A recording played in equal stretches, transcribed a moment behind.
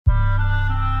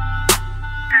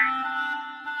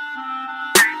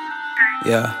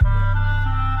Yeah.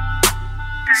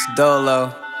 It's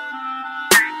Dolo.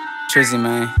 Trizzy,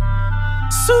 man.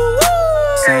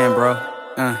 Saying, bro.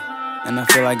 And I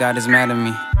feel like God is mad at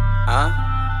me.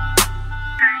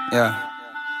 Yeah.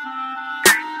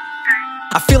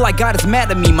 I feel like God is mad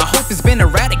at me, my hope has been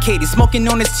eradicated. Smoking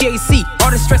on this THC,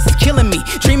 all the stress is killing me.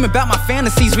 Dreaming about my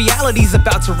fantasies, reality's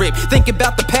about to rip. Think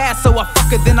about the past, so I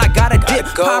fuck it, then I gotta dip.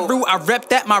 Pyru, I rep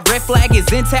that, my red flag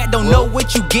is intact. Don't know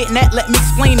what you getting at, let me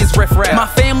explain this riff rap. My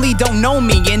family don't know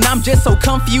me, and I'm just so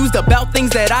confused about things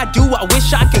that I do. I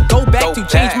wish I could go back to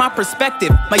change my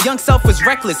perspective. My young self was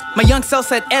reckless, my young self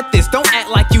said this. Don't act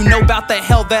like you know about the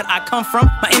hell that I come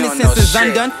from. My innocence is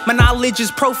undone, my knowledge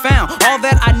is profound. All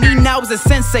that I need now is a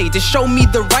sensei to show me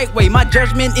the right way. My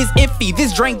judgment is iffy,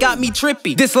 this drink got me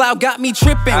trippy. This loud got me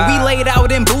tripping, we laid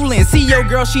out in Boolin. See your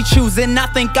girl, she choosing, I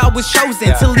think I was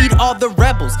chosen to lead all the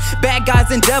rebels. Bad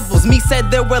guys and devils, me said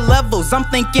there were levels. I'm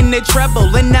thinking the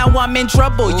treble, and now I'm in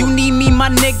trouble. You need me, my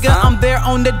nigga, I'm there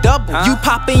on the double. You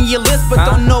popping your list, but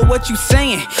don't know what you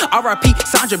saying. R.I.P.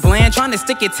 Sandra Bland, trying to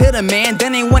stick it to the man.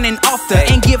 Then ain't winning off her,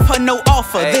 ain't give her no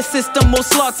offer. This system will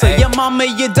slaughter your mama,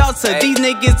 your daughter. These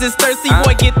niggas is thirsty,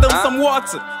 boy, get them some water.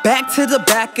 Back to the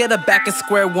back of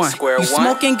square one. You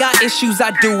smoking, got issues,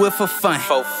 I do it for fun.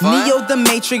 Neo the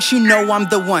Matrix, you know I'm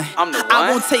the one. I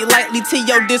won't take lightly to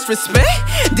your disrespect.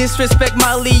 Disrespect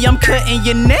Molly, I'm cutting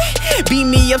your neck. Beat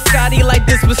me up Scotty like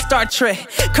this was Star Trek.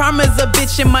 Karma's a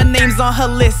bitch and my name's on her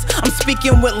list. I'm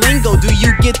speaking with lingo, do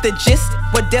you get the gist?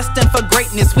 We're destined for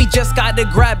greatness, we just gotta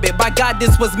grab it. By God,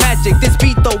 this was magic, this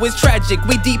beat though is tragic.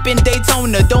 We deep in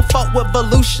Daytona, don't fuck with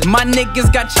Volusia. My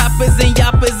niggas got choppers and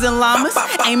yappers and llamas.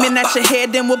 Aiming at your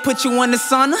head, then we'll put you on the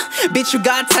sauna. Bitch, you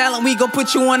got talent, we gon'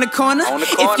 put you on the corner.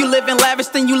 If you living lavish,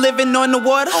 then you living on the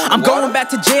water. I'm going back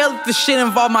to jail if the shit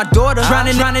involve my daughter.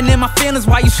 Drowning in my feelings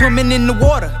while you swimming in the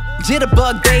water.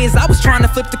 Jitterbug days, I was trying to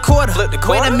flip the quarter.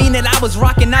 Wait a minute, I was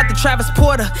rocking out the Travis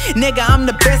Porter. Nigga, I'm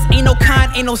the best, ain't no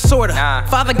kind, ain't no sorta.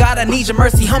 Father God, I need your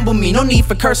mercy, humble me, no need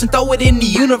for cursing. Throw it in the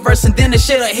universe and then the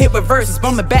shit'll hit reverse. It's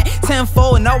bumming back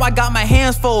tenfold, and I got my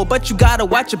hands full. But you gotta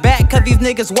watch your back, cause these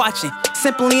niggas watching.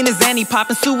 Simply in his Annie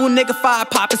popping, Sue nigga fire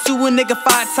popping, Sue nigga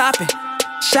fire topping.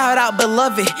 Shout out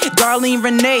beloved, Darlene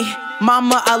Renee.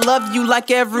 Mama, I love you like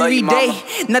every day.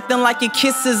 Nothing like your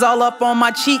kisses all up on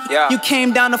my cheek. You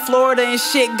came down to Florida and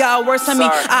shit got worse. I mean,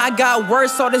 I got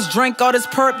worse. All this drink, all this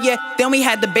perp, yeah. Then we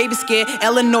had the baby scare,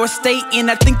 Eleanor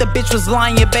Staten. I think the bitch was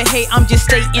lying, but hey, I'm just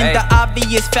stating the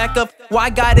obvious fact of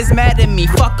why God is mad at me.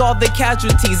 Fuck all the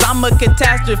casualties, I'm a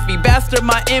catastrophe. Bastard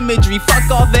my imagery, fuck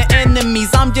all the enemies.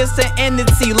 I'm just an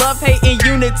entity, love, hate, and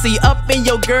unity. Up in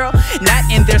your girl, not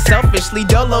in there selfishly.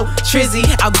 Dolo, Trizzy,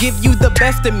 I'll give you the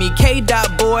best of me.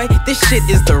 Dot boy, this shit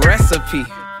is the recipe.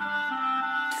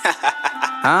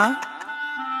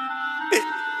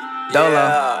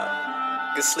 Dolo.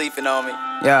 Good sleeping on me.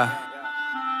 Yeah.